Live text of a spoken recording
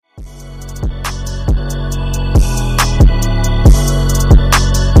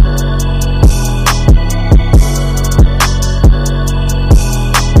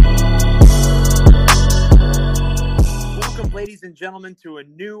gentlemen, to a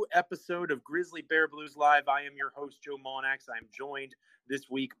new episode of Grizzly Bear Blues Live. I am your host, Joe Mullinax. I'm joined this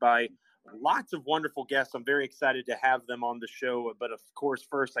week by lots of wonderful guests. I'm very excited to have them on the show. But of course,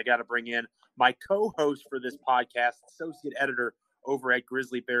 first, I got to bring in my co-host for this podcast, associate editor over at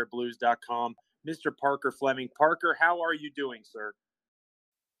grizzlybearblues.com, Mr. Parker Fleming. Parker, how are you doing, sir?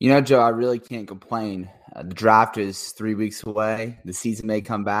 You know, Joe, I really can't complain. The draft is 3 weeks away. The season may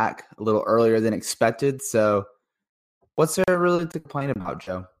come back a little earlier than expected. So what's there really to complain about,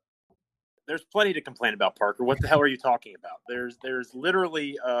 Joe? There's plenty to complain about, Parker. What the hell are you talking about? There's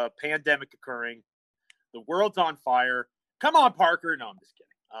literally a pandemic occurring. The world's on fire. Come on, Parker. No, I'm just kidding.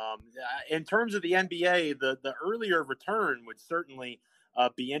 In terms of the NBA, the earlier return would certainly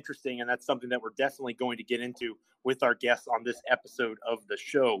be interesting, and that's something that we're definitely going to get into with our guests on this episode of the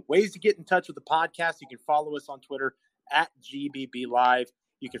show. Ways to get in touch with the podcast: you can follow us on Twitter at GBB Live.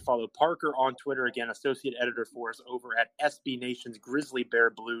 You can follow Parker on Twitter, again, associate editor for us over at SB Nation's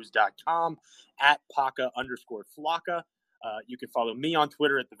grizzlybearblues.com, at Paca_Flocka. You can follow me on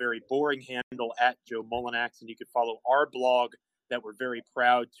Twitter at the very boring handle at Joe Mullinax, and you can follow our blog that we're very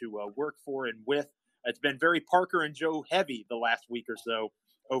proud to work for and with. It's been very Parker and Joe heavy the last week or so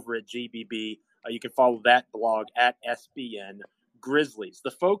over at GBB. You can follow that blog at SBN Grizzlies. The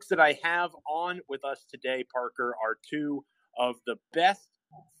folks that I have on with us today, Parker, are two of the best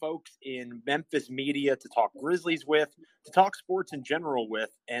folks in Memphis media to talk Grizzlies with, to talk sports in general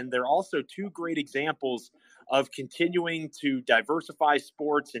with, and they're also two great examples of continuing to diversify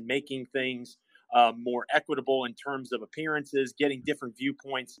sports and making things more equitable in terms of appearances, getting different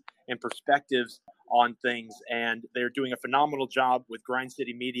viewpoints and perspectives on things. And they're doing a phenomenal job with Grind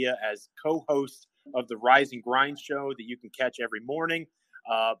City Media as co-hosts of the Rise and Grind show that you can catch every morning.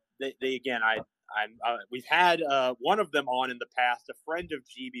 We've had one of them on in the past, a friend of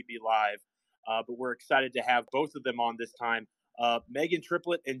GBB Live, but we're excited to have both of them on this time. Megan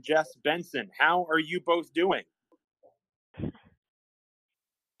Triplett and Jess Benson, how are you both doing?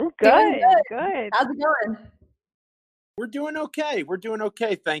 Good. How's it going? We're doing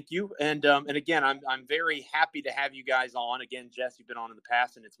okay. Thank you. And again, I'm very happy to have you guys on. Again, Jess, you've been on in the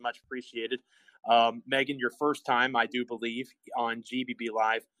past, and it's much appreciated. Megan, your first time, I do believe, on GBB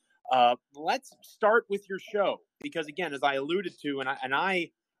Live. Let's start with your show, because again, as I alluded to, and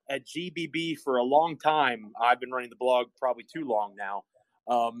I at GBB for a long time, I've been running the blog probably too long now.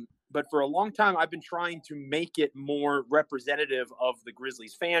 But for a long time, I've been trying to make it more representative of the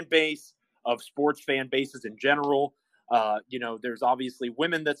Grizzlies fan base, of sports fan bases in general. There's obviously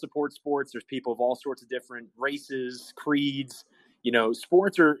women that support sports. There's people of all sorts of different races, creeds.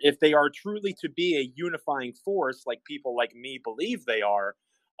 Sports are, if they are truly to be a unifying force, like people like me believe they are,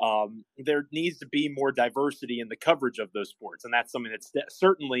 there needs to be more diversity in the coverage of those sports. And that's something that's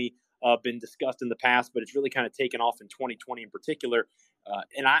certainly been discussed in the past, but it's really kind of taken off in 2020 in particular.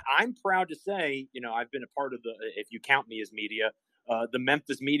 And I'm proud to say, I've been a part of if you count me as media, the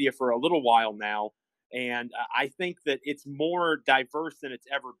Memphis media for a little while now. And I think that it's more diverse than it's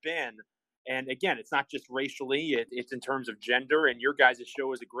ever been. And again, it's not just racially, it's in terms of gender. And your guys'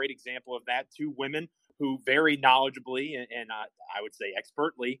 show is a great example of that. Two women who very knowledgeably and I would say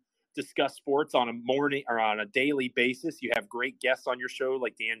expertly discuss sports on a morning or on a daily basis. You have great guests on your show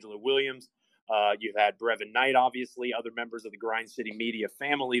like D'Angelo Williams. You've had Brevin Knight, obviously, other members of the Grind City Media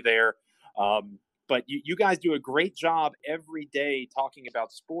family there. But you guys do a great job every day talking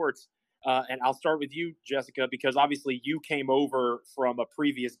about sports. And I'll start with you, Jessica, because obviously you came over from a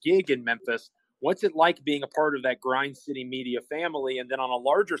previous gig in Memphis. What's it like being a part of that Grind City Media family? And then on a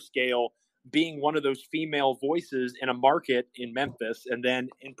larger scale, being one of those female voices in a market in Memphis, and then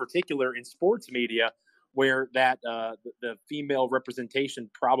in particular in sports media, where that the female representation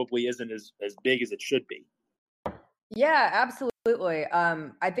probably isn't as big as it should be. Yeah, absolutely.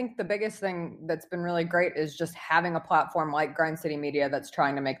 I think the biggest thing that's been really great is just having a platform like Grind City Media that's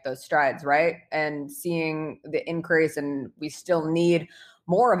trying to make those strides, right? And seeing the increase, and we still need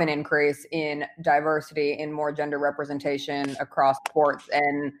more of an increase in diversity, in more gender representation across sports,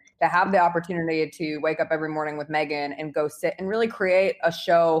 and to have the opportunity to wake up every morning with Megan and go sit and really create a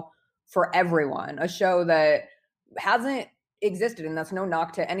show for everyone, a show that hasn't existed. And that's no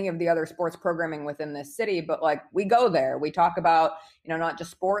knock to any of the other sports programming within this city, but like, we go there, we talk about, not just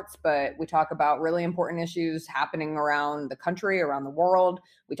sports, but we talk about really important issues happening around the country, around the world.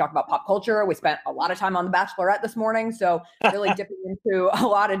 We talk about pop culture. We spent a lot of time on The Bachelorette this morning, so really dipping into a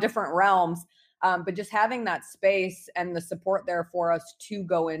lot of different realms. But just having that space and the support there for us to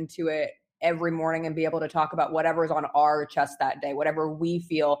go into it every morning and be able to talk about whatever's on our chest that day, whatever we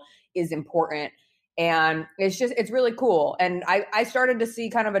feel is important. And it's really cool. And I started to see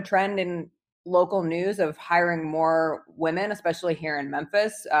kind of a trend in local news of hiring more women, especially here in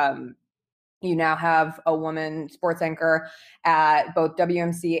Memphis. You now have a woman sports anchor at both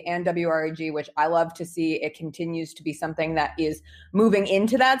WMC and WRAG, which I love to see. It continues to be something that is moving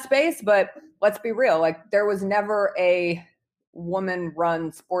into that space. But let's be real, like there was never a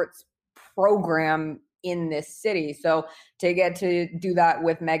woman-run sports program in this city. So to get to do that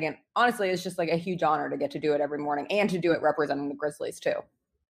with Megan, honestly, it's just like a huge honor to get to do it every morning and to do it representing the Grizzlies too.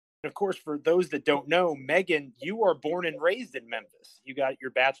 Of course, for those that don't know, Megan, you are born and raised in Memphis. You got your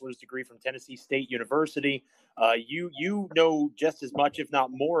bachelor's degree from Tennessee State University. You know just as much, if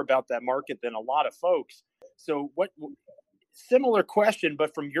not more, about that market than a lot of folks. So, what similar question,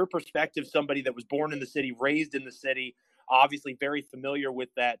 but from your perspective, somebody that was born in the city, raised in the city, obviously very familiar with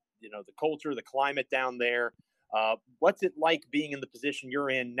that, the culture, the climate down there. What's it like being in the position you're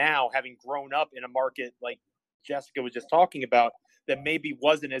in now, having grown up in a market like Jessica was just talking about, that maybe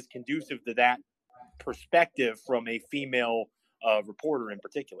wasn't as conducive to that perspective from a female reporter in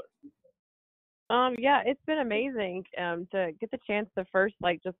particular? Yeah, it's been amazing to get the chance to first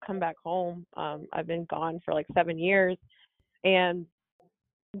just come back home. I've been gone for 7 years, and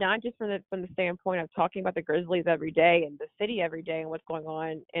not just from the standpoint of talking about the Grizzlies every day and the city every day and what's going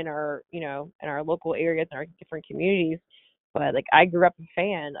on in our in our local areas and our different communities, but I grew up a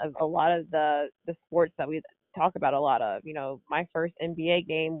fan of a lot of the sports that we talk about a lot of. My first NBA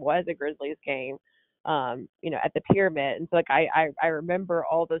game was a Grizzlies game, at the Pyramid. And so I remember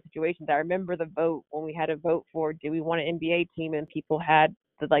all those situations. I remember the vote when we had to vote for, do we want an NBA team? And people had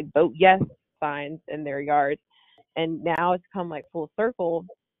the vote yes signs in their yards. And now it's come full circle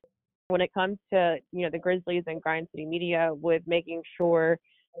when it comes to, the Grizzlies and Grind City Media, with making sure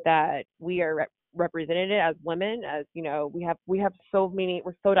that we are represented as women. As we have so many,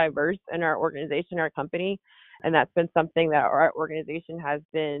 we're so diverse in our organization, our company, and that's been something that our organization has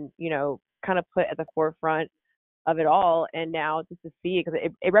been kind of put at the forefront of it all. And now just to see, because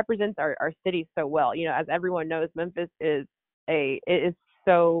it represents our city so well. As everyone knows, Memphis is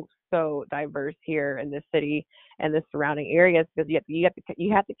so diverse here in this city and the surrounding areas, because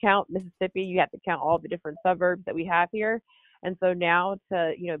you have to count Mississippi, you have to count all the different suburbs that we have here. And so now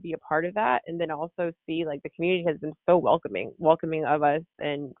to be a part of that, and then also see the community has been so welcoming of us,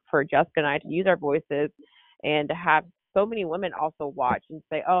 and for Jessica and I to use our voices, and to have so many women also watch and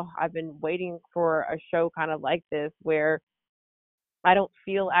say, oh, I've been waiting for a show kind of like this, where I don't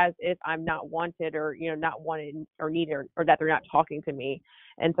feel as if I'm not wanted, or not wanted or needed, or that they're not talking to me.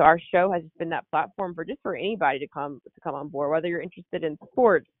 And so our show has just been that platform for anybody to come on board, whether you're interested in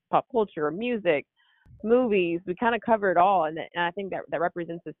sports, pop culture, music, movies. We kind of cover it all, and I think that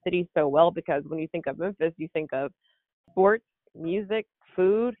represents the city so well, because when you think of Memphis, you think of sports, music,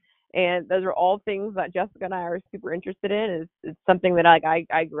 food, and those are all things that Jessica and I are super interested in. It's something that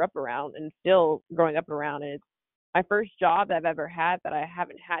I grew up around and still growing up around. And it's my first job that I've ever had that I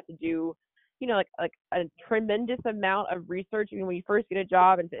haven't had to do, a tremendous amount of research. When you first get a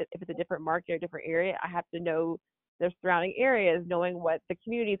job, and if it's a different market or different area, I have to know the surrounding areas, knowing what the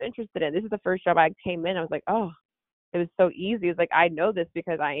community is interested in. This is the first job I came in. I was like, oh, it was so easy. It's I know this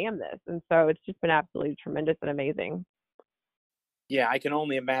because I am this. And so it's just been absolutely tremendous and amazing. Yeah, I can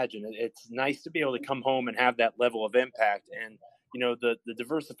only imagine. It's nice to be able to come home and have that level of impact. And, the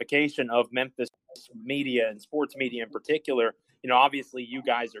diversification of Memphis media and sports media in particular, obviously you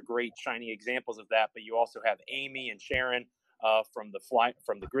guys are great shining examples of that, but you also have Amy and Sharon from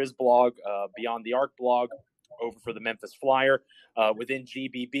the Grizz blog, Beyond the Arc blog, over for the Memphis Flyer. Within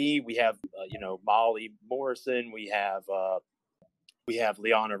GBB, we have, Molly Morrison, we have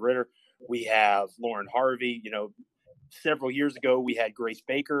Liana Ritter, we have Lauren Harvey. Several years ago, we had Grace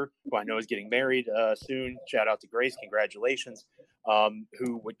Baker, who I know is getting married soon. Shout out to Grace. Congratulations.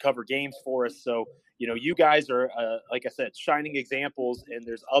 Who would cover games for us. So, you guys are, like I said, shining examples, and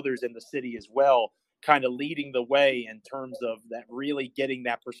there's others in the city as well, kind of leading the way in terms of that, really getting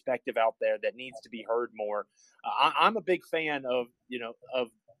that perspective out there that needs to be heard more. I'm a big fan of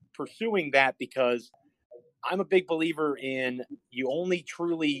pursuing that, because I'm a big believer in, you only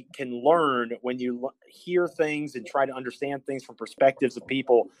truly can learn when you hear things and try to understand things from perspectives of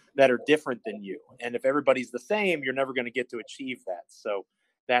people that are different than you. And if everybody's the same, you're never going to get to achieve that. So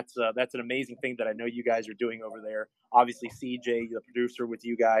that's an amazing thing that I know you guys are doing over there. Obviously, CJ, the producer with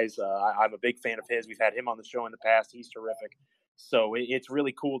you guys, I'm a big fan of his. We've had him on the show in the past. He's terrific. So it's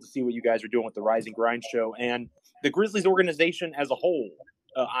really cool to see what you guys are doing with the Rise and Grind show and the Grizzlies organization as a whole.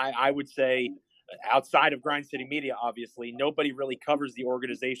 I would say, outside of Grind City Media, obviously, nobody really covers the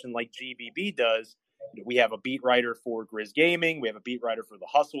organization like GBB does. We have a beat writer for Grizz Gaming. We have a beat writer for The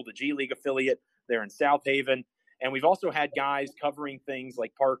Hustle, the G League affiliate there in South Haven. And we've also had guys covering things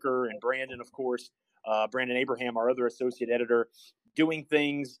like Parker and Brandon, of course, Brandon Abraham, our other associate editor, doing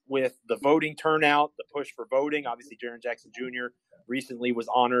things with the voting turnout, the push for voting. Obviously, Jaren Jackson Jr. recently was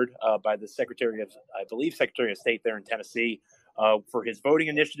honored by the Secretary of State there in Tennessee for his voting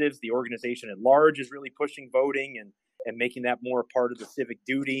initiatives. The organization at large is really pushing voting and making that more a part of the civic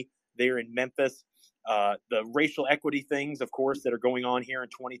duty there in Memphis. The racial equity things, of course, that are going on here in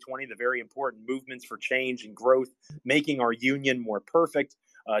 2020, the very important movements for change and growth, making our union more perfect.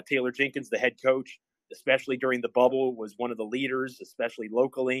 Taylor Jenkins, the head coach, especially during the bubble, was one of the leaders, especially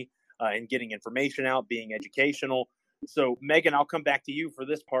locally, in getting information out, being educational. So, Megan, I'll come back to you for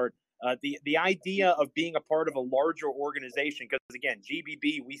this part. The idea of being a part of a larger organization, because, again,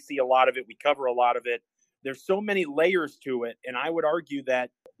 GBB, we see a lot of it. We cover a lot of it. There's so many layers to it. And I would argue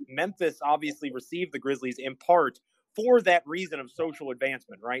that Memphis obviously received the Grizzlies in part for that reason of social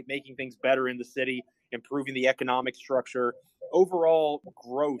advancement, right? Making things better in the city, improving the economic structure, overall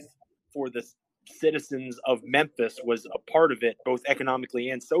growth for the citizens of Memphis was a part of it, both economically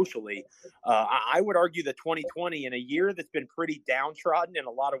and socially. I would argue that 2020, in a year that's been pretty downtrodden in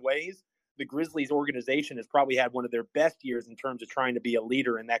a lot of ways, the Grizzlies organization has probably had one of their best years in terms of trying to be a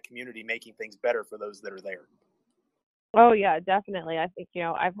leader in that community, making things better for those that are there. Oh, yeah, definitely. I think,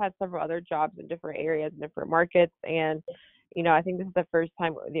 I've had several other jobs in different areas and different markets. And, I think this is the first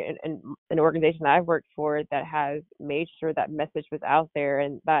time in an organization that I've worked for that has made sure that message was out there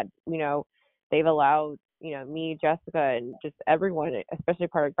and that, they've allowed, me, Jessica, and just everyone, especially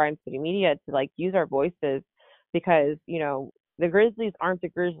part of Grind City Media, to use our voices because, the Grizzlies aren't the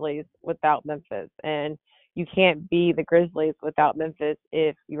Grizzlies without Memphis. And you can't be the Grizzlies without Memphis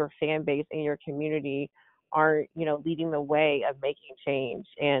if your fan base and your community aren't, leading the way of making change.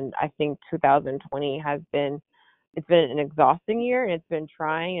 And I think 2020 it's been an exhausting year, and it's been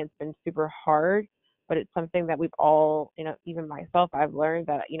trying, it's been super hard, but it's something that we've all, even myself, I've learned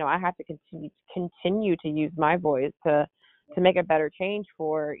that, I have to continue to use my voice to make a better change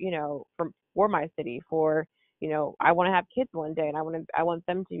for my city, I want to have kids one day, and I want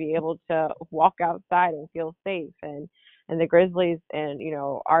them to be able to walk outside and feel safe. And the Grizzlies and,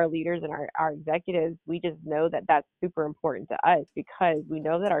 our leaders and our executives, we just know that that's super important to us because we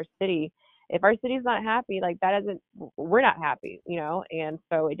know that our city, if our city's not happy, we're not happy, and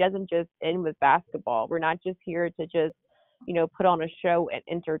so it doesn't just end with basketball. We're not just here to just, put on a show and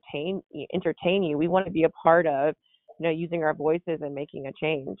entertain you. We want to be a part of, using our voices and making a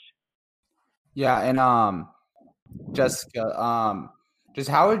change. Yeah. And, Jessica, just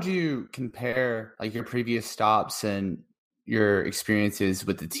how would you compare your previous stops and your experiences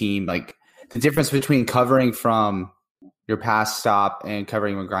with the team, the difference between covering from your past stop and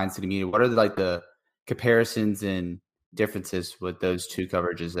covering with Grind City Media? What are the comparisons and differences with those two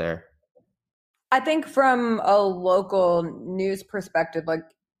coverages there? I think from a local news perspective,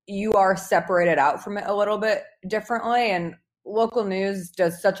 you are separated out from it a little bit differently, and local news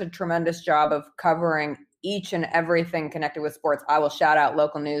does such a tremendous job of covering each and everything connected with sports. I will shout out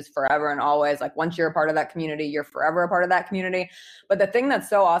local news forever and always. Once you're a part of that community, you're forever a part of that community. But the thing that's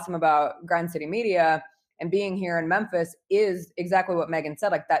so awesome about Grind City Media and being here in Memphis is exactly what Megan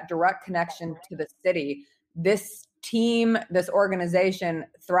said, that direct connection to the city. This team, this organization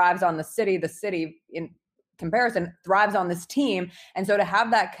thrives on the city in comparison thrives on this team. And so to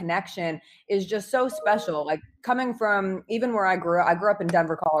have that connection is just so special. Coming from even where I grew up in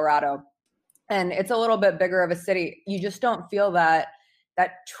Denver, Colorado, and it's a little bit bigger of a city. You just don't feel that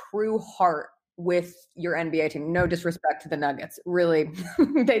true heart with your NBA team. No disrespect to the Nuggets. Really,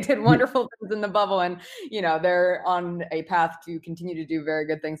 they did wonderful things in the bubble, and they're on a path to continue to do very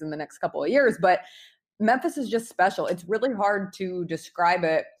good things in the next couple of years. But Memphis is just special. It's really hard to describe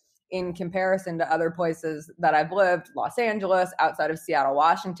it in comparison to other places that I've lived, Los Angeles, outside of Seattle,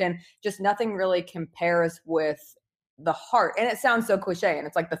 Washington. Just nothing really compares with the heart. And it sounds so cliche, and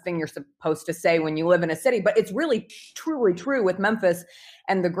it's the thing you're supposed to say when you live in a city, but it's really truly true with Memphis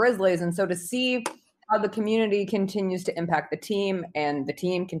and the Grizzlies. And so to see how the community continues to impact the team and the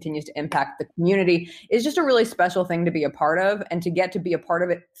team continues to impact the community is just a really special thing to be a part of, and to get to be a part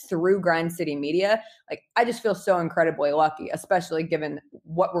of it through Grind City Media. I just feel so incredibly lucky, especially given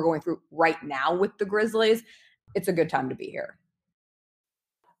what we're going through right now with the Grizzlies. It's a good time to be here.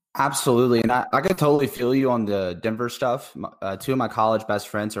 Absolutely. And I could totally feel you on the Denver stuff. Two of my college best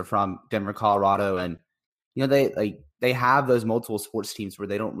friends are from Denver, Colorado. And, they have those multiple sports teams where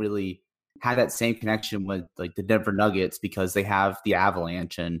they don't really have that same connection with the Denver Nuggets because they have the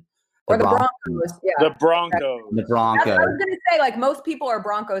Avalanche and the Broncos. Yeah. The Broncos. The Broncos. That's what I was going to say. Most people are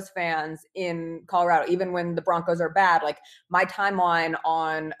Broncos fans in Colorado, even when the Broncos are bad. My timeline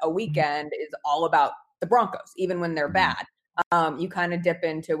on a weekend is all about the Broncos, even when they're bad. You kind of dip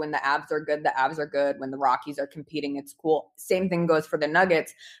into when the Avs are good, the Avs are good. When the Rockies are competing, it's cool. Same thing goes for the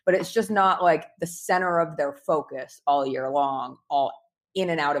Nuggets, but it's just not like the center of their focus all year long, all in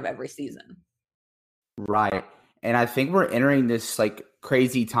and out of every season. Right. And I think we're entering this like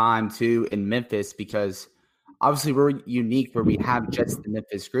crazy time too in Memphis, because obviously we're unique where we have just the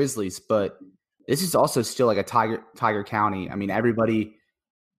Memphis Grizzlies, but this is also still like a Tiger County. I mean, everybody,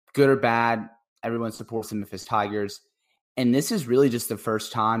 good or bad, everyone supports the Memphis Tigers. And this is really just the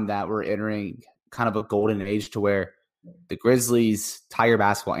first time that we're entering kind of a golden age to where the Grizzlies, Tiger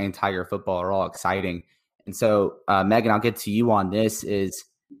basketball, and Tiger football are all exciting. And so, Megan, I'll get to you on this is,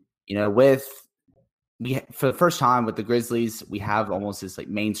 for the first time with the Grizzlies, we have almost this like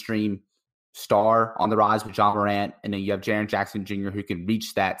mainstream star on the rise with Ja Morant. And then you have Jaren Jackson Jr. who can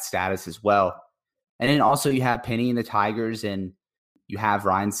reach that status as well. And then also you have Penny and the Tigers, and you have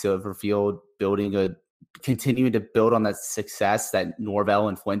Ryan Silverfield continuing to build on that success that Norvell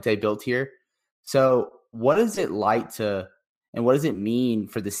and Fuente built here. So what is it like and what does it mean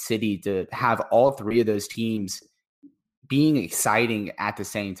for the city to have all three of those teams being exciting at the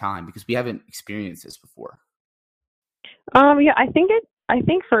same time? Because we haven't experienced this before. Yeah, I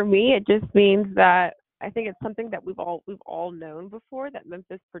think for me, it just means that I think it's something that we've all known before, that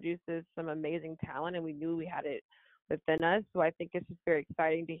Memphis produces some amazing talent, and we knew we had it within us. So I think it's just very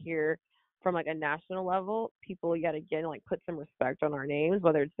exciting to hear from like a national level, people yet again like put some respect on our names,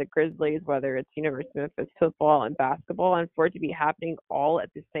 whether it's the Grizzlies, whether it's University of Memphis football and basketball, and for it to be happening all at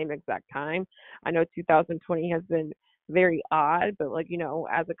the same exact time. I know 2020 has been very odd, but like,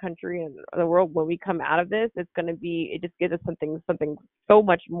 as a country and the world, when we come out of this, it just gives us something so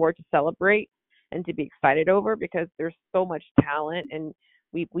much more to celebrate and to be excited over, because there's so much talent, and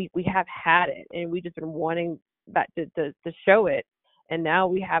we have had it, and we just been wanting that to show it. And now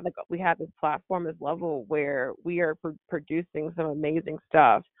we have this platform, this level where we are producing some amazing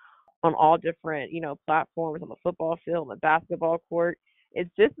stuff on all different, platforms, on the football field, on the basketball court. It's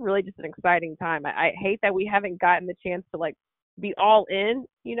just really just an exciting time. I hate that we haven't gotten the chance to like be all in,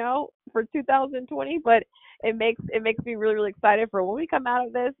 for 2020, but it makes me really, really excited for when we come out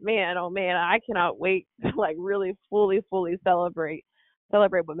of this. Man, oh man, I cannot wait to like really fully celebrate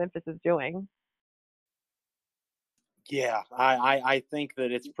what Memphis is doing. Yeah, I think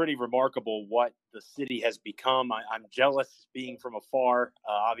that it's pretty remarkable what the city has become. I'm jealous being from afar.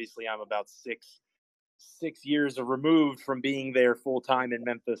 Obviously, I'm about six years removed from being there full time in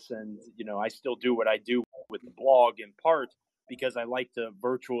Memphis, and I still do what I do with the blog in part because I like to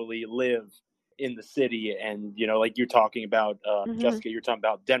virtually live in the city. And like you're talking about, Jessica, you're talking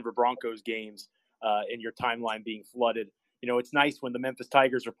about Denver Broncos games and your timeline being flooded. It's nice when the Memphis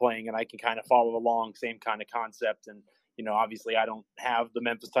Tigers are playing and I can kind of follow along, same kind of concept. And, obviously I don't have the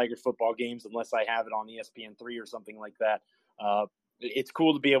Memphis Tigers football games unless I have it on ESPN3 or something like that. It's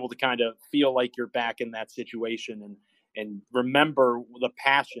cool to be able to kind of feel like you're back in that situation and remember the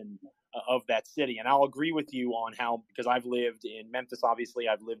passion of that city. And I'll agree with you on how, because I've lived in Memphis, obviously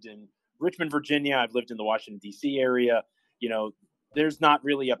I've lived in Richmond, Virginia, I've lived in the Washington, D.C. area. There's not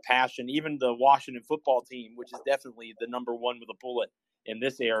really a passion. Even the Washington football team, which is definitely the number one with a bullet in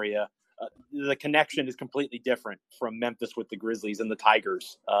this area, the connection is completely different from Memphis with the Grizzlies and the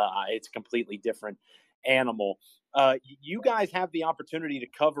Tigers. It's a completely different animal. You guys have the opportunity to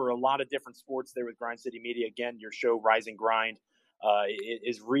cover a lot of different sports there with Grind City Media. Again, your show, Rise and Grind,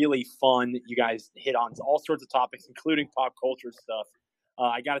 is really fun. You guys hit on all sorts of topics, including pop culture stuff.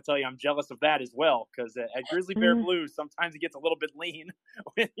 I got to tell you, I'm jealous of that as well, because at Grizzly Bear Blues, sometimes it gets a little bit lean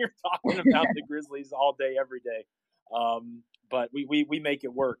when you're talking about the Grizzlies all day, every day. But we make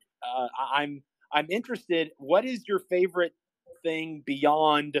it work. I'm interested. What is your favorite thing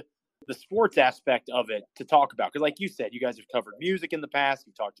beyond the sports aspect of it to talk about? Because like you said, you guys have covered music in the past.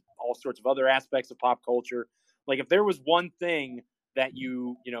 You talked all sorts of other aspects of pop culture. Like if there was one thing that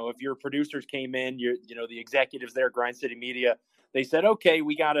if your producers came in, the executives there at Grind City Media, they said, okay,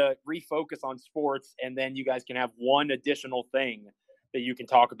 we got to refocus on sports, and then you guys can have one additional thing that you can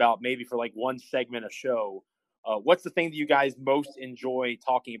talk about maybe for like one segment of show. What's the thing that you guys most enjoy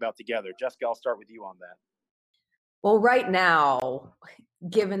talking about together? Jessica, I'll start with you on that. Well, right now,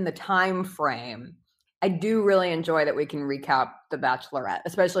 given the time frame, I do really enjoy that we can recap The Bachelorette,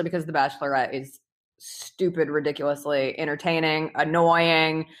 especially because The Bachelorette is stupid, ridiculously entertaining,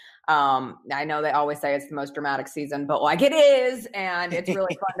 annoying. I know they always say it's the most dramatic season, but like it is, and it's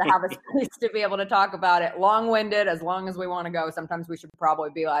really fun to have a space to be able to talk about it. Long-winded, as long as we want to go. Sometimes we should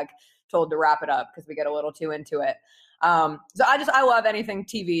probably be like told to wrap it up because we get a little too into it. So I love anything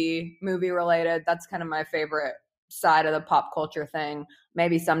TV, movie related. That's kind of my favorite side of the pop culture thing.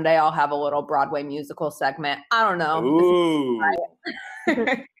 Maybe someday I'll have a little Broadway musical segment. I don't know. Ooh.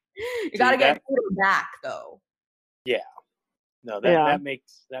 You got to get back though. Yeah. No, that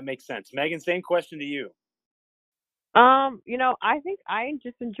makes sense. Megan, same question to you. You know, I think I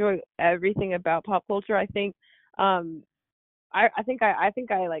just enjoy everything about pop culture. I think I think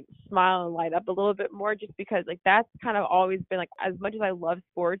I like smile and light up a little bit more just because like that's kind of always been like, as much as I love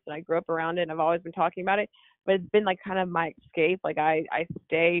sports and I grew up around it and I've always been talking about it, but it's been like kind of my escape. Like I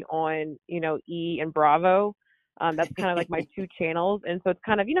stay on, you know, E and Bravo. That's kind of like my two channels. And so it's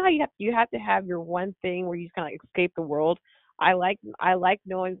kind of, you know how you have to have your one thing where you just kind of like escape the world. I like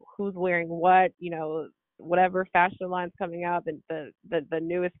knowing who's wearing what, you know, whatever fashion line's coming out, the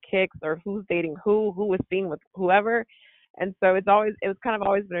newest kicks, or who's dating who was seen with whoever. And so it was kind of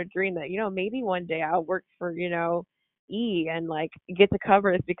always been a dream that, you know, maybe one day I'll work for, you know, E and like get to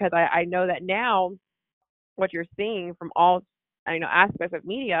cover this, because I know that now what you're seeing from all, you know, aspects of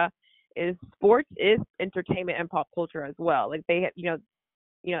media is sports is entertainment and pop culture as well. Like they have, you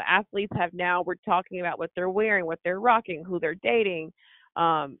know, athletes have now, we're talking about what they're wearing, what they're rocking, who they're dating,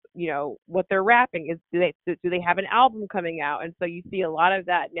 you know, what they're rapping is, do they have an album coming out? And so you see a lot of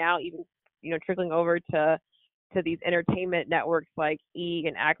that now, even, you know, trickling over to these entertainment networks like E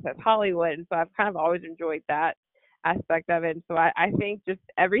and Access Hollywood. And so I've kind of always enjoyed that aspect of it. And so I think just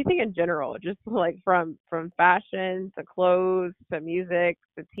everything in general, just like from fashion to clothes to music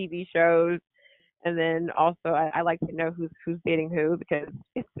to TV shows. And then also I like to know who's dating who, because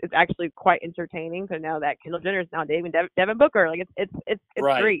it's actually quite entertaining to know that Kendall Jenner is now dating Devin Booker. Like it's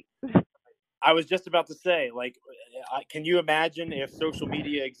Right. Great. I was just about to say, like, can you imagine if social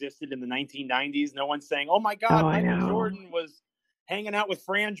media existed in the 1990s? No one's saying, "Oh my God, Michael Jordan was hanging out with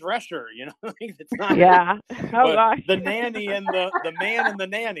Fran Drescher." You know, it's not. Yeah. Oh gosh. The nanny and the man and the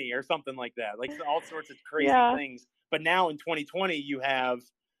nanny, or something like that. Like all sorts of crazy things. But now in 2020, you have,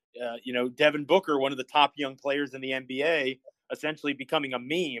 you know, Devin Booker, one of the top young players in the NBA, essentially becoming a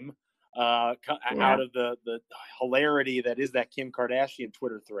meme. Out of the hilarity that is that Kim Kardashian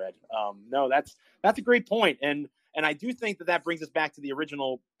Twitter thread. No, that's a great point. And I do think that brings us back to the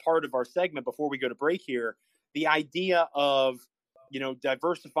original part of our segment before we go to break here, the idea of, you know,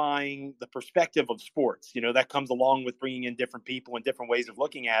 diversifying the perspective of sports. You know, that comes along with bringing in different people and different ways of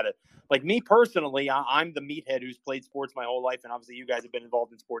looking at it. Like me personally, I'm the meathead who's played sports my whole life. And obviously you guys have been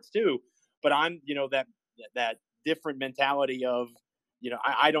involved in sports too, but I'm, you know, that different mentality of, you know,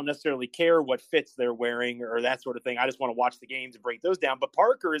 I don't necessarily care what fits they're wearing or that sort of thing. I just want to watch the games and break those down. But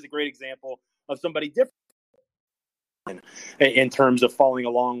Parker is a great example of somebody different in terms of following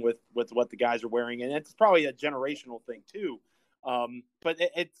along with what the guys are wearing. And it's probably a generational thing too. But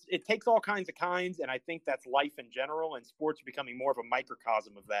it takes all kinds, and I think that's life in general, and sports are becoming more of a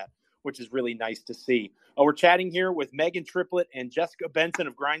microcosm of that, which is really nice to see. We're chatting here with Megan Triplett and Jessica Benson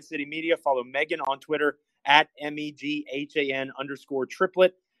of Grind City Media. Follow Megan on Twitter at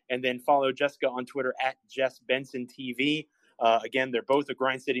MEGHAN_Triplett, and then follow Jessica on Twitter at Jess Benson TV. Again, they're both of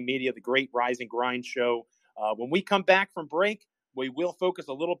Grind City Media, the great Rise and Grind show. When we come back from break, we will focus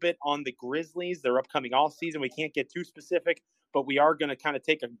a little bit on the Grizzlies, their upcoming off season. We can't get too specific, but we are going to kind of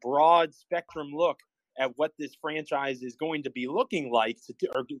take a broad spectrum look at what this franchise is going to be looking like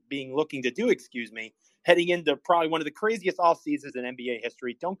looking to do, heading into probably one of the craziest off seasons in NBA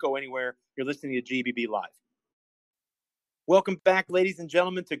history. Don't go anywhere. You're listening to GBB Live. Welcome back, ladies and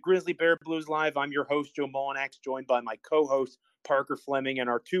gentlemen, to Grizzly Bear Blues Live. I'm your host, Joe Molinax, joined by my co-host, Parker Fleming, and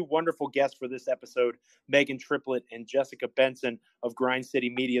our two wonderful guests for this episode, Megan Triplett and Jessica Benson of Grind City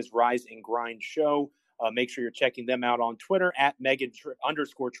Media's Rise and Grind show. Make sure you're checking them out on Twitter at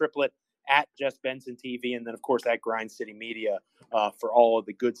Megan_Triplett, at Jess Benson TV, and then, of course, at Grind City Media for all of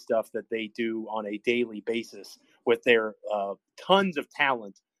the good stuff that they do on a daily basis with their tons of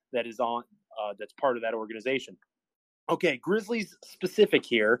talent that is on that's part of that organization. Okay, Grizzlies specific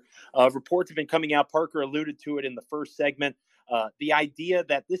here. Reports have been coming out. Parker alluded to it in the first segment. The idea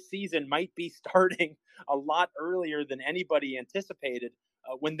that this season might be starting a lot earlier than anybody anticipated.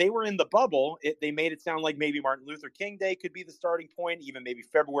 When they were in the bubble, they made it sound like maybe Martin Luther King Day could be the starting point, even maybe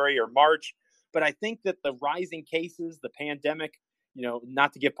February or March. But I think that the rising cases, the pandemic, you know,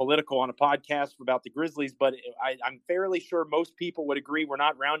 not to get political on a podcast about the Grizzlies, but I'm fairly sure most people would agree we're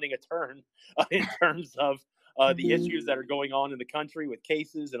not rounding a turn in terms of the issues that are going on in the country with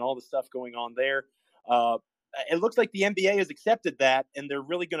cases and all the stuff going on there. It looks like the NBA has accepted that, and they're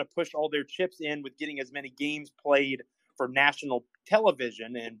really going to push all their chips in with getting as many games played for national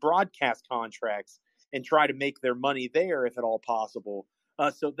television and broadcast contracts and try to make their money there if at all possible.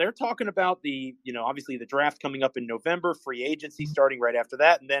 So they're talking about obviously the draft coming up in November, free agency starting right after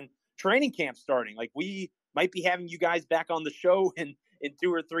that, and then training camp starting. Like we might be having you guys back on the show in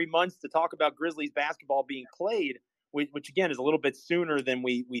 2 or 3 months to talk about Grizzlies basketball being played, which again is a little bit sooner than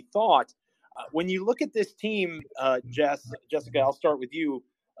we thought. When you look at this team, Jessica, I'll start with you.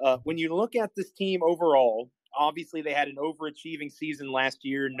 When you look at this team overall, obviously they had an overachieving season last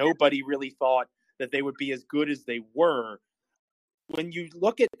year. Nobody really thought that they would be as good as they were. When you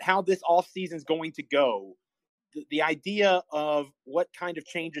look at how this offseason is going to go, the idea of what kind of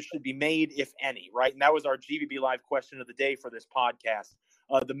changes should be made, if any, right? And that was our GVB Live question of the day for this podcast.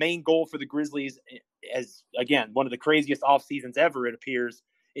 The main goal for the Grizzlies, as again, one of the craziest off seasons ever, it appears,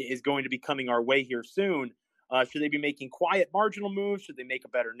 is going to be coming our way here soon. Should they be making quiet marginal moves? Should they make a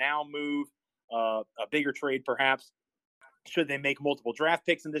better now move, a bigger trade perhaps? Should they make multiple draft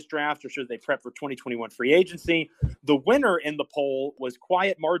picks in this draft, or should they prep for 2021 free agency? The winner in the poll was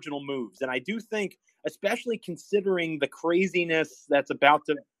quiet marginal moves. And I do think, especially considering the craziness that's about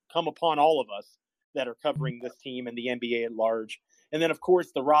to come upon all of us that are covering this team and the NBA at large. And then, of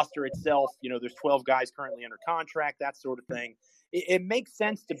course, the roster itself, there's 12 guys currently under contract, that sort of thing. It makes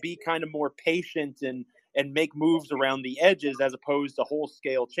sense to be kind of more patient and make moves around the edges as opposed to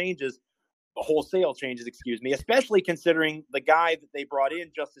wholesale changes, especially considering the guy that they brought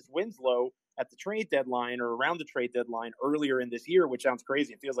in, Justice Winslow, at the trade deadline or around the trade deadline earlier in this year, which sounds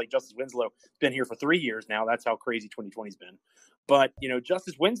crazy. It feels like Justice Winslow has been here for 3 years now. That's how crazy 2020's been. But,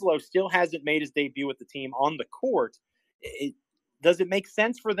 Justice Winslow still hasn't made his debut with the team on the court. Does it make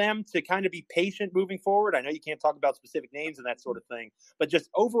sense for them to kind of be patient moving forward? I know you can't talk about specific names and that sort of thing, but just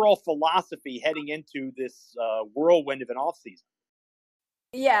overall philosophy heading into this whirlwind of an offseason.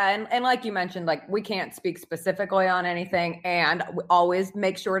 Yeah, and like you mentioned, like we can't speak specifically on anything, and we always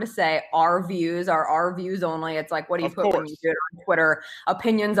make sure to say our views are our views only. It's like, what do you put when you do it on Twitter?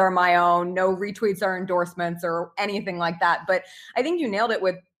 Opinions are my own. No retweets are endorsements or anything like that. But I think you nailed it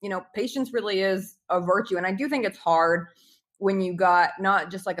with, patience really is a virtue. And I do think it's hard when you got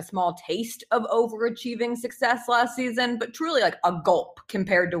not just like a small taste of overachieving success last season, but truly like a gulp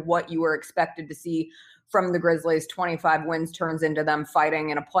compared to what you were expected to see from the Grizzlies. 25 wins turns into them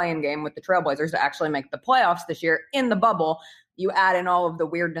fighting in a play-in game with the Trailblazers to actually make the playoffs this year in the bubble. You add in all of the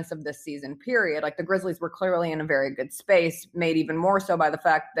weirdness of this season period. Like the Grizzlies were clearly in a very good space, made even more so by the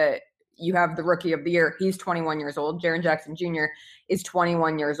fact that you have the rookie of the year. He's 21 years old. Jaren Jackson Jr. is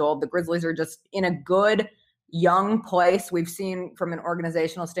 21 years old. The Grizzlies are just in a good young place. We've seen from an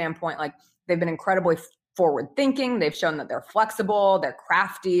organizational standpoint, like they've been incredibly forward thinking. They've shown that they're flexible, they're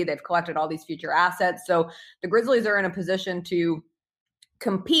crafty, they've collected all these future assets. So the Grizzlies are in a position to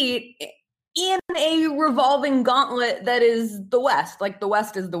compete in a revolving gauntlet that is the West. Like the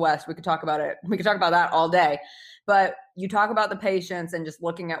West is the West. We could talk about it. We could talk about that all day. But you talk about the patience and just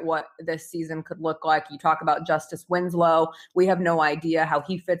looking at what this season could look like. You talk about Justice Winslow. We have no idea how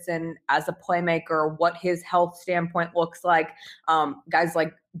he fits in as a playmaker, what his health standpoint looks like. Guys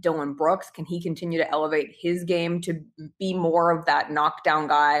like Dylan Brooks, can he continue to elevate his game to be more of that knockdown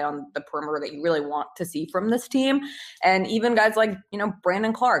guy on the perimeter that you really want to see from this team? And even guys like,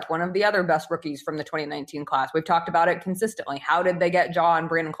 Brandon Clark, one of the other best rookies from the 2019 class. We've talked about it consistently. How did they get Ja and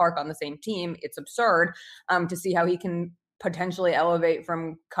Brandon Clark on the same team? It's absurd to see how he can potentially elevate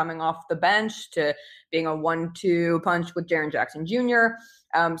from coming off the bench to being a 1-2 punch with Jaren Jackson Jr.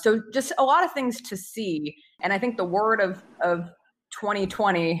 So just a lot of things to see. And I think the word of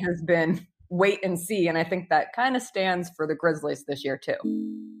 2020 has been wait and see. And I think that kind of stands for the Grizzlies this year too.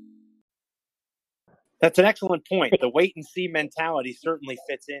 That's an excellent point. The wait and see mentality certainly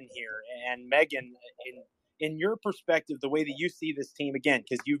fits in here. And Megan, in your perspective, the way that you see this team, again,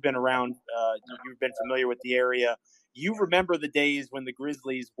 because you've been around, you've been familiar with the area, you remember the days when the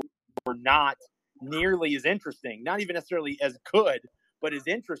Grizzlies were not nearly as interesting, not even necessarily as good, but as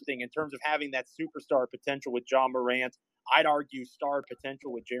interesting in terms of having that superstar potential with Ja Morant. I'd argue star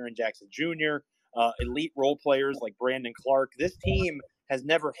potential with Jaren Jackson Jr., elite role players like Brandon Clark. This team has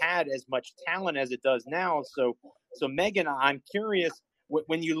never had as much talent as it does now. So Megan, I'm curious,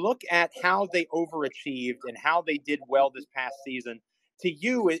 when you look at how they overachieved and how they did well this past season, to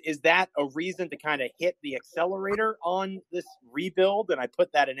you, is that a reason to kind of hit the accelerator on this rebuild? And I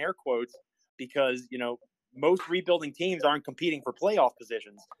put that in air quotes because, most rebuilding teams aren't competing for playoff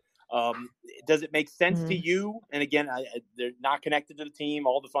positions. Does it make sense to you? And again, they're not connected to the team,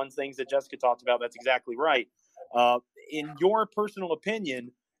 all the fun things that Jessica talked about. That's exactly right. In your personal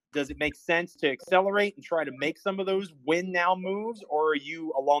opinion, does it make sense to accelerate and try to make some of those win now moves? Or are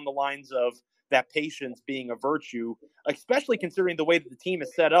you along the lines of that patience being a virtue, especially considering the way that the team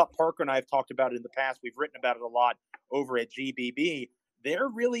is set up? Parker and I have talked about it in the past. We've written about it a lot over at GBB. they're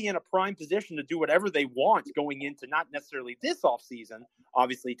really in a prime position to do whatever they want going into not necessarily this offseason,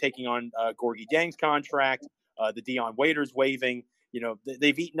 obviously taking on Gorgie Dang's contract, the Dion Waiters waiving.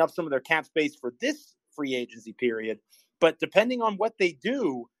 They've eaten up some of their cap space for this free agency period. But depending on what they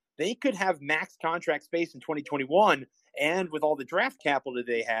do, they could have max contract space in 2021. And with all the draft capital that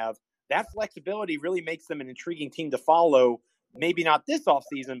they have, that flexibility really makes them an intriguing team to follow. Maybe not this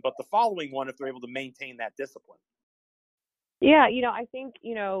offseason, but the following one if they're able to maintain that discipline. Yeah, I think,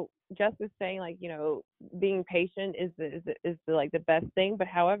 Jess was saying, like, being patient is the best thing. But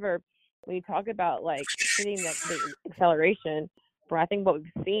however, when you talk about like hitting the acceleration, I think what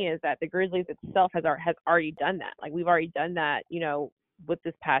we've seen is that the Grizzlies itself has already done that. Like, we've already done that, with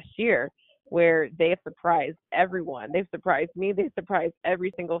this past year, where they have surprised everyone. They've surprised me. They've surprised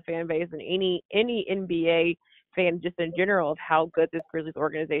every single fan base and any NBA fan just in general of how good this Grizzlies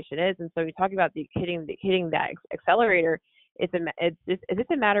organization is. And so you talk about hitting that accelerator. It's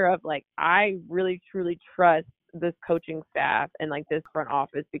just a matter of, like, I really truly trust this coaching staff and like this front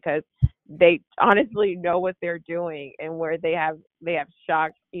office, because they honestly know what they're doing, and where they have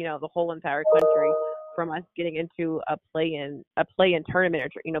shocked the whole entire country from us getting into a play-in tournament,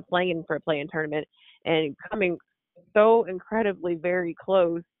 or playing in for a play-in tournament and coming so incredibly very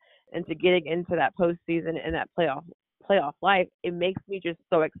close into getting into that postseason and that playoff life. It makes me just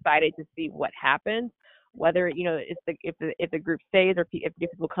so excited to see what happens, whether if the group stays or if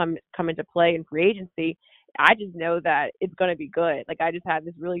people come into play in free agency. I just know that it's going to be good. Like, I just have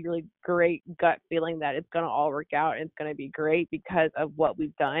this really, really great gut feeling that it's going to all work out and it's going to be great because of what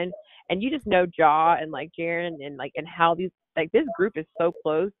we've done. And you just know Ja and like Jaren and how this group is so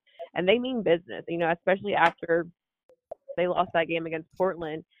close, and they mean business, especially after they lost that game against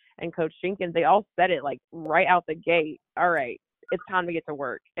Portland and Coach Jenkins, they all said it like right out the gate. All right, it's time to get to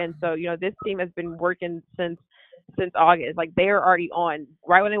work. And so, this team has been working since August. Like, they are already on,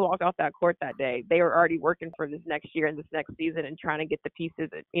 right when they walked off that court that day, they were already working for this next year and this next season and trying to get the pieces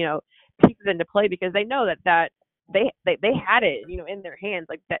into play, because they know that they had it, in their hands.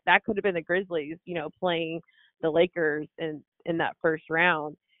 Like, that could have been the Grizzlies, playing the Lakers in that first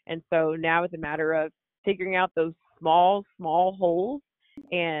round. And so now it's a matter of figuring out those small holes,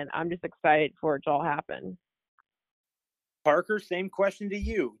 and I'm just excited for it to all happen. Parker, same question to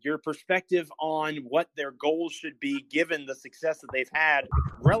you. Your perspective on what their goals should be given the success that they've had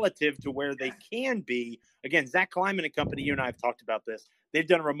relative to where they can be. Again, Zach Kleiman and company, you and I have talked about this. They've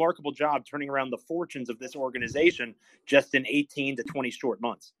done a remarkable job turning around the fortunes of this organization just in 18 to 20 short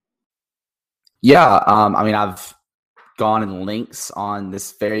months. Yeah, I've gone in links on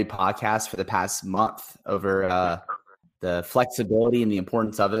this very podcast for the past month over the flexibility and the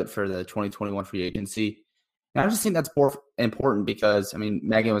importance of it for the 2021 free agency. And I just think that's more important because,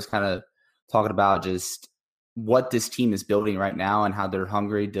 Megan was kind of talking about just what this team is building right now and how they're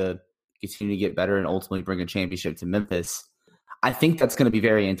hungry to continue to get better and ultimately bring a championship to Memphis. I think that's going to be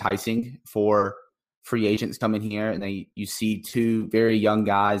very enticing for free agents coming here. And you see two very young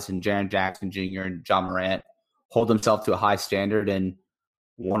guys in Jaren Jackson Jr. and Ja Morant hold themselves to a high standard and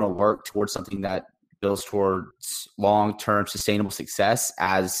want to work towards something that builds towards long-term sustainable success,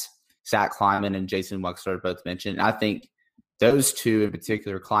 as Zach Kleiman and Jason Wexler both mentioned. And I think those two in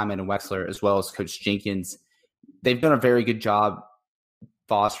particular, Kleiman and Wexler, as well as Coach Jenkins, they've done a very good job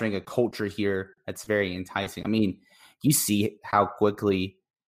fostering a culture here that's very enticing. You see how quickly,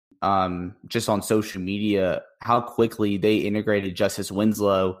 just on social media, how quickly they integrated Justice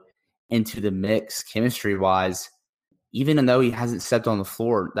Winslow into the mix chemistry-wise, even though he hasn't stepped on the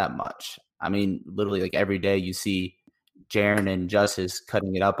floor that much. Literally, like, every day you see Jaren and Justice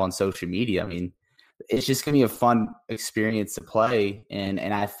cutting it up on social media. It's just going to be a fun experience to play, and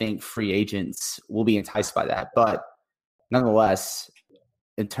I think free agents will be enticed by that. But nonetheless,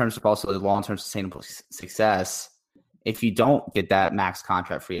 in terms of also the long-term sustainable success, if you don't get that max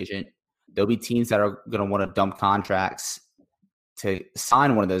contract free agent, there'll be teams that are going to want to dump contracts to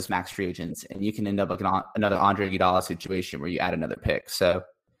sign one of those max free agents, and you can end up like another Andre Iguodala situation where you add another pick. So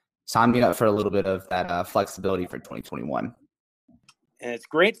sign me up for a little bit of that flexibility for 2021. And it's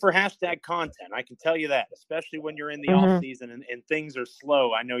great for hashtag content. I can tell you that, especially when you're in the off season and things are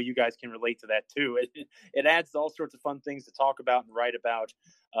slow. I know you guys can relate to that too. It adds all sorts of fun things to talk about and write about.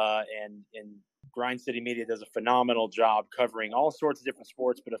 And Grind City Media does a phenomenal job covering all sorts of different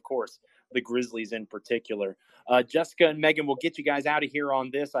sports, but of course the Grizzlies in particular. Jessica and Megan, we'll get you guys out of here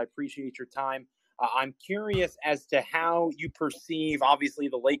on this. I appreciate your time. I'm curious as to how you perceive, obviously,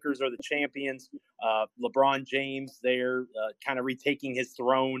 the Lakers are the champions. LeBron James, they're kind of retaking his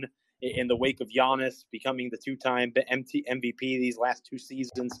throne in the wake of Giannis becoming the two-time MVP these last two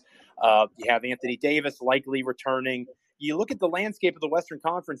seasons. You have Anthony Davis likely returning. you look at the landscape of the Western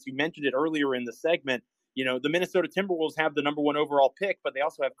Conference. You mentioned it earlier in the segment. The Minnesota Timberwolves have the number 1 overall pick, but they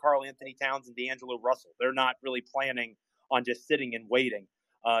also have Karl Anthony Towns and D'Angelo Russell. They're not really planning on just sitting and waiting.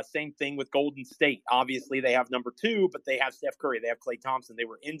 Same thing with Golden State. Obviously, they have number 2, but they have Steph Curry. They have Klay Thompson. They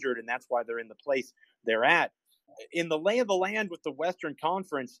were injured, and that's why they're in the place they're at. In the lay of the land with the Western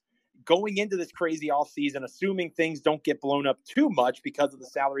Conference, going into this crazy offseason, assuming things don't get blown up too much because of the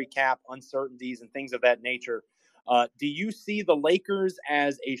salary cap uncertainties and things of that nature, do you see the Lakers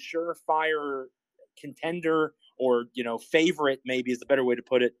as a surefire contender or, favorite, maybe is the better way to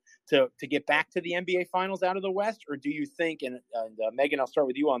put it, to get back to the NBA Finals out of the West? Or do you think, and Megan, I'll start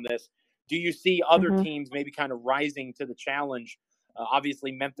with you on this, do you see other teams maybe kind of rising to the challenge?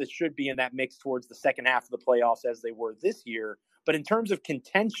 Obviously, Memphis should be in that mix towards the second half of the playoffs as they were this year. But in terms of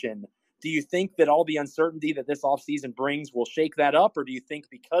contention, do you think that all the uncertainty that this offseason brings will shake that up? Or do you think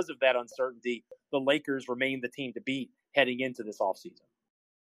because of that uncertainty, the Lakers remain the team to beat heading into this offseason?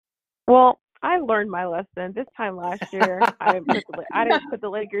 Well, I learned my lesson. This time last year, I didn't put the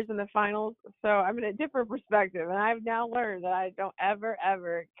Lakers in the finals, so I'm in a different perspective. And I've now learned that I don't ever,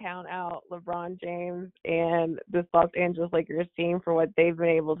 ever count out LeBron James and this Los Angeles Lakers team for what they've been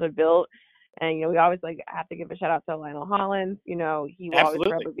able to build. And, we always have to give a shout out to Lionel Hollins. He will always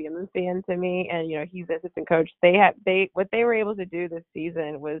forever be in the fan to me. And, he's the assistant coach. What they were able to do this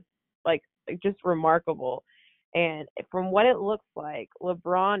season was just remarkable. And from what it looks like,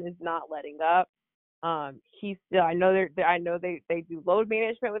 LeBron is not letting up. He's still. I know they do load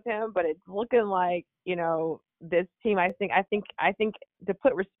management with him, but it's looking like this team. I think to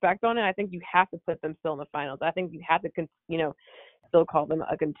put respect on it, I think you have to put them still in the finals. I think you have to still call them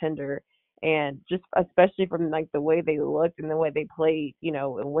a contender. And just especially from the way they looked and the way they played,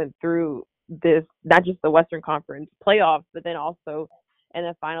 and went through this, not just the Western Conference playoffs, but then also in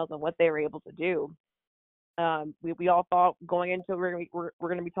the finals and what they were able to do. We all thought going into we're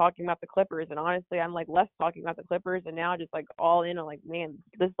going to be talking about the Clippers, and honestly, I'm less talking about the Clippers, and now just all in on man,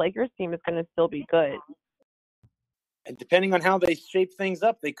 this Lakers team is going to still be good. And depending on how they shape things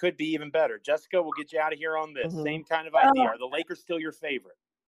up, they could be even better. Jessica, we'll get you out of here on this. Same kind of idea. Are the Lakers still your favorite?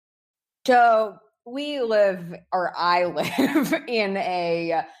 So I live in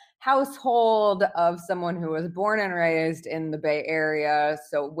a household of someone who was born and raised in the Bay Area.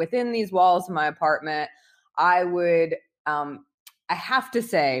 So within these walls of my apartment, I have to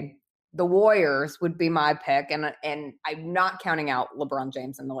say the Warriors would be my pick. And I'm not counting out LeBron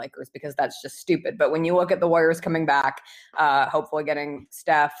James and the Lakers because that's just stupid. But when you look at the Warriors coming back, hopefully getting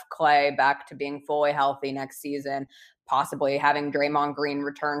Steph, Klay back to being fully healthy next season, possibly having Draymond Green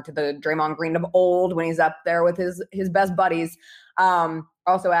return to the Draymond Green of old when he's up there with his best buddies.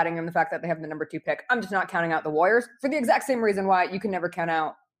 Also adding in the fact that they have the number 2 pick. I'm just not counting out the Warriors for the exact same reason why you can never count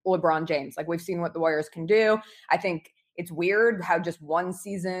out LeBron James. We've seen what the Warriors can do. I think it's weird how just one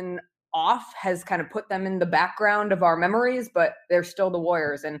season off has kind of put them in the background of our memories, but they're still the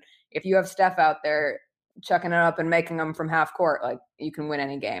Warriors. And if you have Steph out there chucking it up and making them from half court, you can win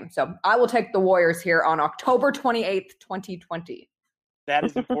any game. So I will take the Warriors here on October 28th, 2020. That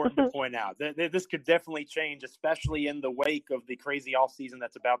is important to point out. This could definitely change, especially in the wake of the crazy offseason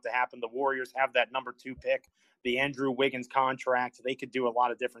that's about to happen. The Warriors have that number 2 pick, the Andrew Wiggins contract. They could do a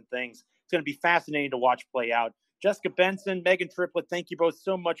lot of different things. It's going to be fascinating to watch play out. Jessica Benson, Megan Triplett, thank you both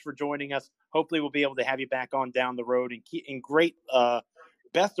so much for joining us. Hopefully we'll be able to have you back on down the road and great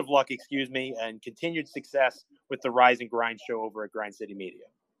best of luck, and continued success with the Rise and Grind show over at Grind City Media.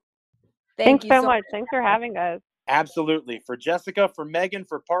 Thanks so much. Thanks for having us. Absolutely. For Jessica, for Megan,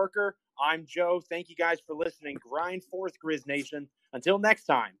 for Parker, I'm Joe. Thank you guys for listening. Grind forth, Grizz Nation. Until next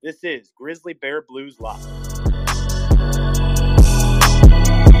time, this is Grizzly Bear Blues Live.